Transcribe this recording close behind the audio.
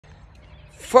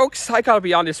Folks, I gotta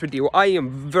be honest with you. I am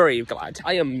very glad.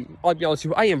 I'll be honest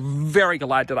with you. I am very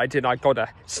glad that I did not go to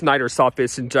Schneider's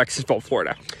office in Jacksonville,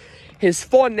 Florida. His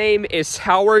full name is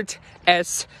Howard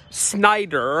S.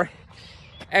 Schneider.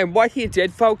 And what he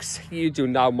did, folks, you do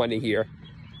not want to hear.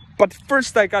 But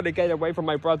first, I gotta get away from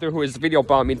my brother who is video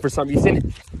bombing for some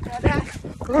reason.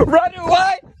 Run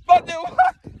away! Run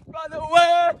away! Run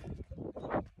away!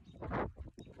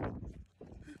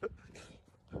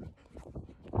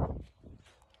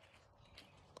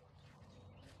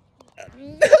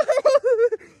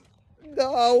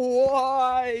 No,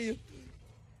 why?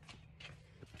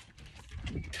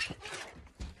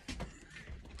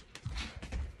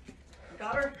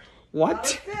 Got her. What?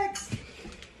 Got her fixed.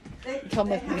 Come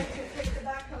with me.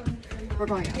 We're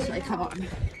going outside. Come on.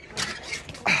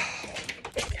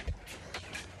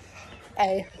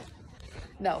 Hey.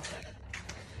 No.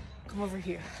 Come over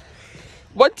here.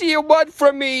 What do you want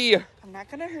from me? I'm not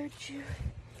gonna hurt you.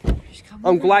 Just come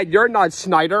I'm over glad you're not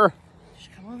Schneider. here.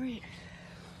 Just come over here.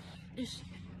 Just...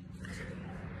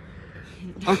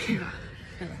 Okay.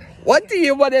 What do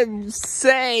you want to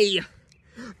say?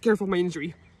 Careful, my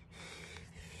injury.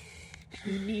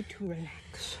 You need to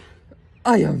relax.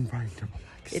 I am trying to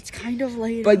relax. It's kind of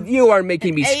late. But you are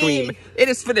making me Hey. scream. It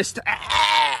is finished.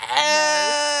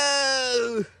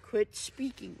 Quit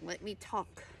speaking. Let me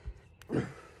talk.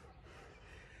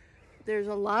 There's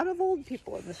a lot of old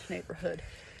people in this neighborhood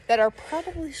that are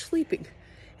probably sleeping.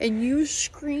 And you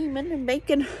screaming and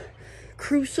making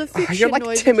crucifixion You're like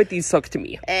noises. Timothy Suck to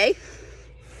me. Hey?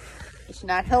 It's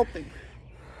not helping.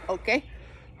 Okay?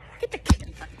 Get the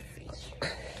candy out of your face.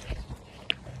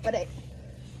 But hey.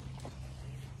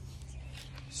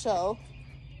 So.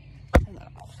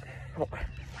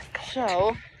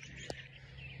 So.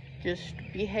 Just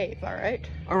behave, alright?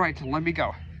 Alright, let me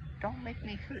go. Don't make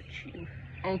me hurt you.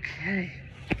 Okay.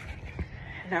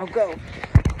 Now go.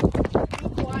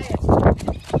 Be quiet.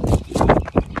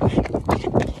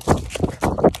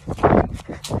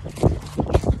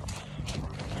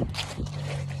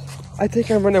 I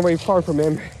think I'm running away far from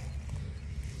him.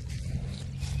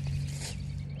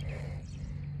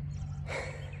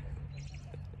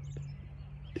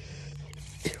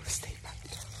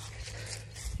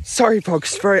 Sorry,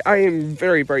 folks. I am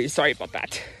very, very sorry about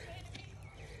that.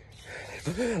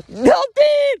 Help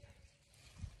me!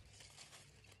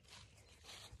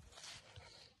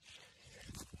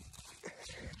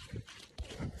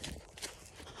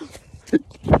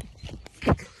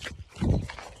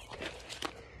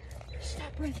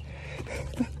 Stop running.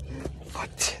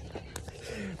 What?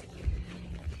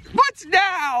 What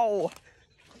now?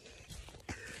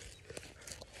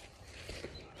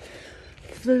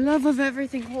 For the love of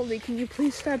everything holy, can you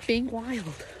please stop being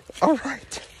wild? All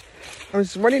right. I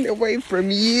was running away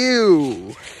from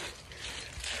you.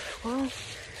 Well,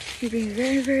 you're being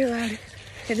very, very loud.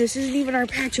 And this isn't even our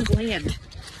patch of land.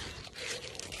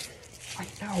 I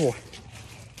know.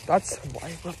 That's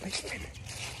why we're leaving.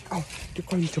 Oh, you're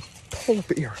going to polar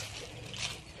bear.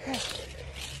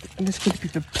 And it's going to be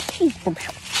the poo from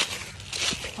hell.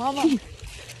 Come on.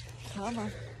 Come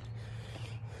on.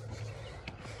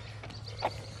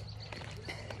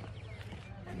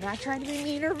 I'm not trying to be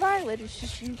mean or violent. It's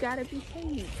just you gotta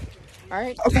behave.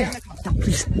 Alright? Okay. No,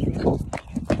 please.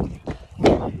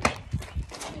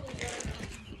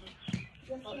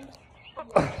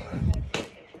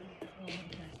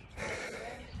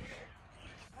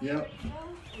 Yep.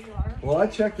 Well, I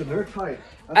checked and they're tight.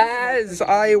 As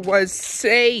I was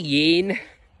saying,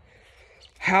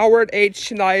 Howard H.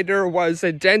 Schneider was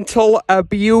a dental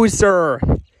abuser.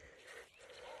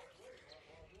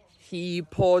 He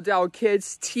pulled out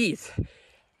kids' teeth.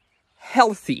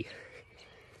 Healthy.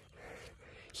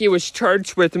 He was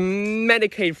charged with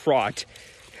Medicaid fraud.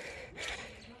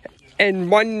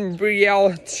 And one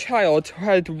real child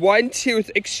had one tooth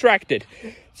extracted.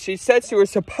 She said she was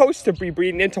supposed to be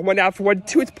breathing into one after one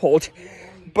tooth pulled.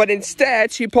 But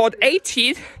instead, she pulled 8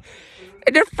 teeth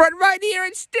in the front right ear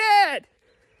instead.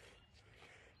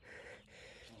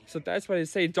 So that's why they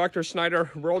say Dr. Schneider,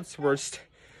 world's worst.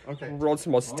 World's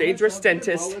most dangerous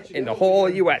dentist in the whole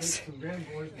U.S.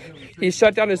 He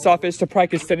shut down his office to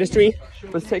practice dentistry,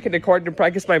 was taken to court and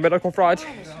practiced by medical fraud.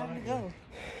 It's time to go.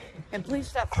 And please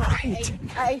stop. Right.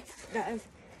 Hey,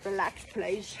 relax,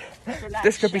 please. Relax,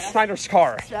 This could be sir. Schneider's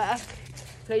car. Sir,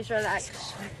 please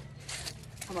relax.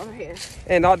 Come over here.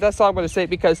 And that's all I'm going to say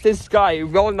because this guy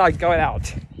will not go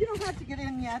out. You don't have to get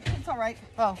in yet. It's all right.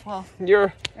 Oh, well.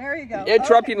 You're There you go.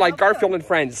 interrupting Okay, like well, Garfield good. and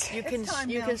Friends. You can time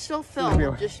you now. can still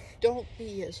film. Just don't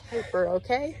be as hyper,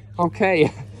 okay? Okay.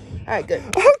 All right, good.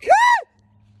 Okay!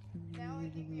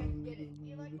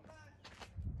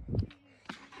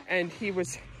 And he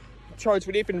was charged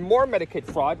with even more Medicaid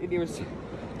fraud, and he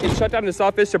shut down his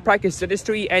office to practice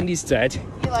dentistry, and he's dead.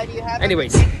 Eli, do you have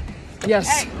Anyways,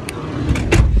 yes. Hey.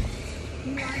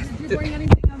 Eli, did you bring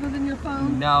anything other than your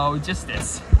phone? No, just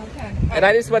this. Okay. And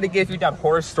I just want to give you that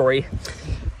horror story.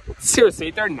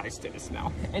 Seriously, they're nice dentists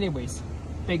now. Anyways,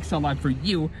 thanks a lot for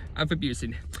you of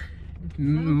abusing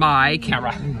my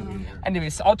camera.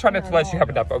 Anyways, I'll try not to let you have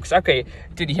enough, folks. Okay,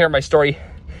 did you hear my story?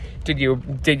 Did you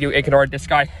ignore this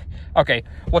guy? Okay,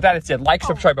 well that is it. Like,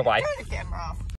 subscribe, bye-bye. Turn the camera off.